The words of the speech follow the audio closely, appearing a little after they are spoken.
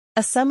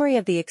A summary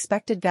of the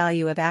expected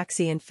value of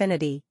Axie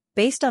Infinity,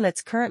 based on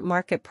its current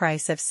market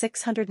price of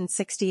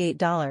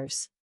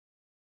 $668.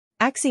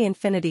 Axie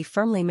Infinity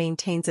firmly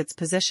maintains its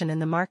position in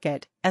the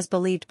market, as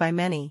believed by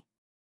many.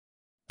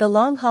 The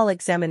long-haul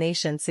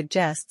examination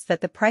suggests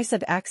that the price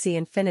of Axie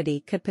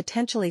Infinity could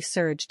potentially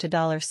surge to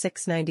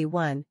 $691,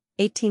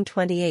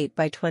 1828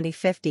 by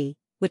 2050,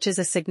 which is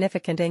a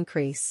significant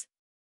increase.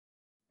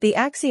 The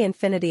Axie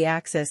Infinity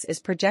axis is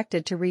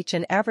projected to reach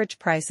an average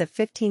price of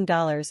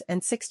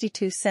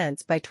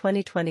 $15.62 by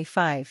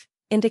 2025,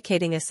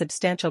 indicating a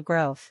substantial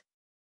growth.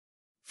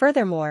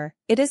 Furthermore,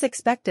 it is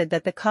expected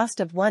that the cost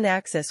of one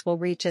axis will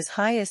reach as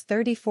high as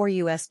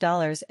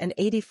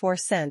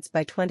 $34.84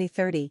 by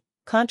 2030,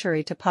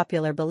 contrary to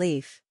popular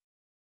belief.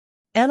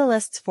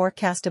 Analysts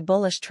forecast a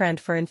bullish trend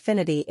for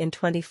Infinity in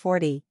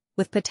 2040,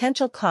 with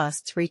potential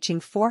costs reaching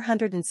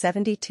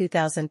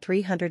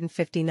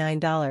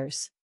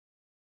 $472,359.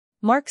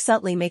 Mark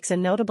Sutley makes a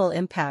notable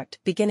impact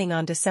beginning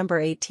on December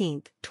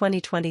 18,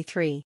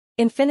 2023.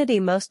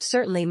 Infinity most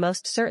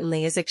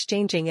certainly is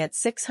exchanging at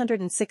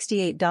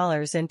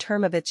 $668 in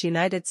term of its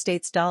United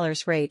States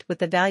dollars rate, with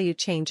the value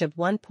change of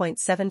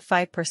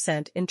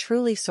 1.75% in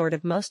truly sort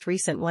of most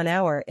recent 1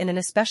 hour in an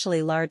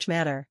especially large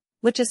manner,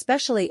 which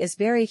especially is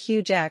very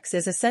huge. Axie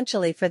is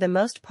essentially for the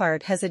most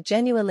part has a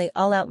genuinely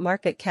all-out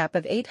market cap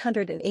of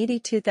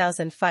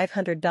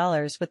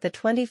 $882,500 with the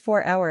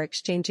 24-hour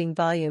exchanging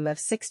volume of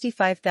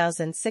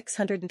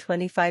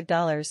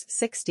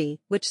 $65,625.60,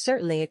 which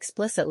certainly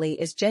explicitly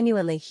is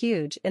genuinely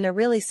huge in a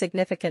really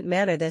significant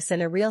manner. This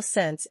in a real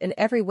sense in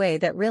every way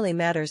that really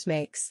matters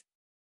makes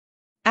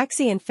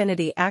Axie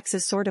Infinity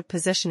Axie's sort of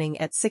positioning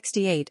at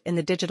 68 in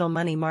the digital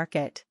money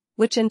market,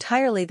 which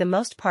entirely the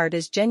most part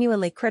is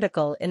genuinely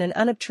critical in an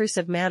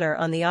unobtrusive manner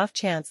on the off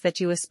chance that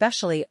you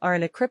especially are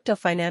in a crypto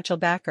financial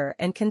backer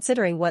and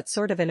considering what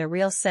sort of in a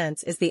real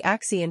sense is the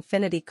Axie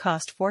Infinity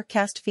cost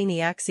forecast. Fini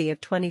Axie of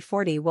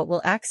 2040. What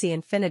will Axie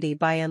Infinity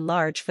by and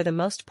large for the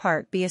most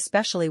part be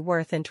especially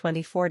worth in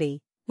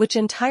 2040, which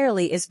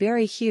entirely is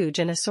very huge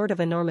in a sort of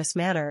enormous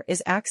manner?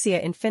 Is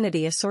Axie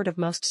Infinity a sort of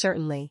most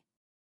certainly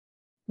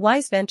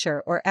wise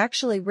venture or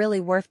actually really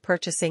worth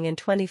purchasing in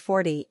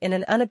 2040 in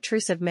an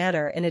unobtrusive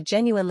manner in a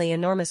genuinely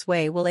enormous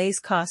way? Will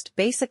A's cost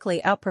basically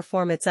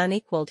outperform its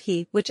unequaled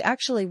he, which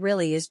actually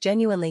really is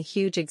genuinely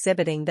huge,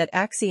 exhibiting that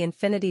Axie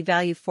Infinity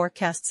value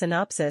forecast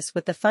synopsis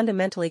with the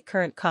fundamentally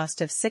current cost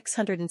of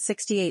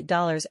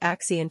 $668.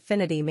 Axie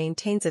Infinity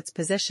maintains its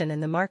position in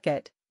the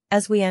market,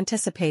 as we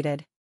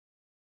anticipated.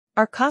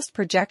 Our cost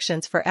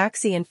projections for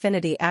Axie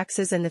Infinity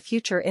axes in the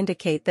future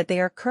indicate that they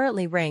are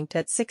currently ranked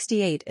at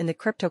 68 in the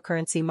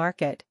cryptocurrency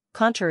market,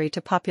 contrary to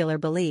popular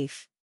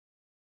belief.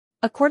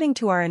 According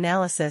to our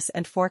analysis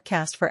and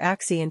forecast for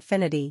Axie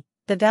Infinity,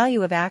 the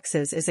value of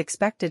axes is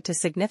expected to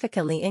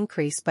significantly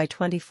increase by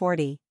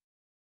 2040.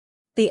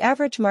 The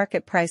average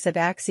market price of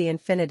Axie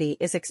Infinity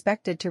is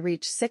expected to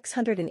reach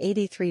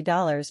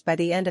 $683 by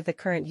the end of the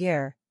current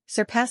year,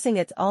 surpassing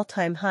its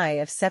all-time high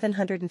of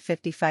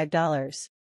 $755.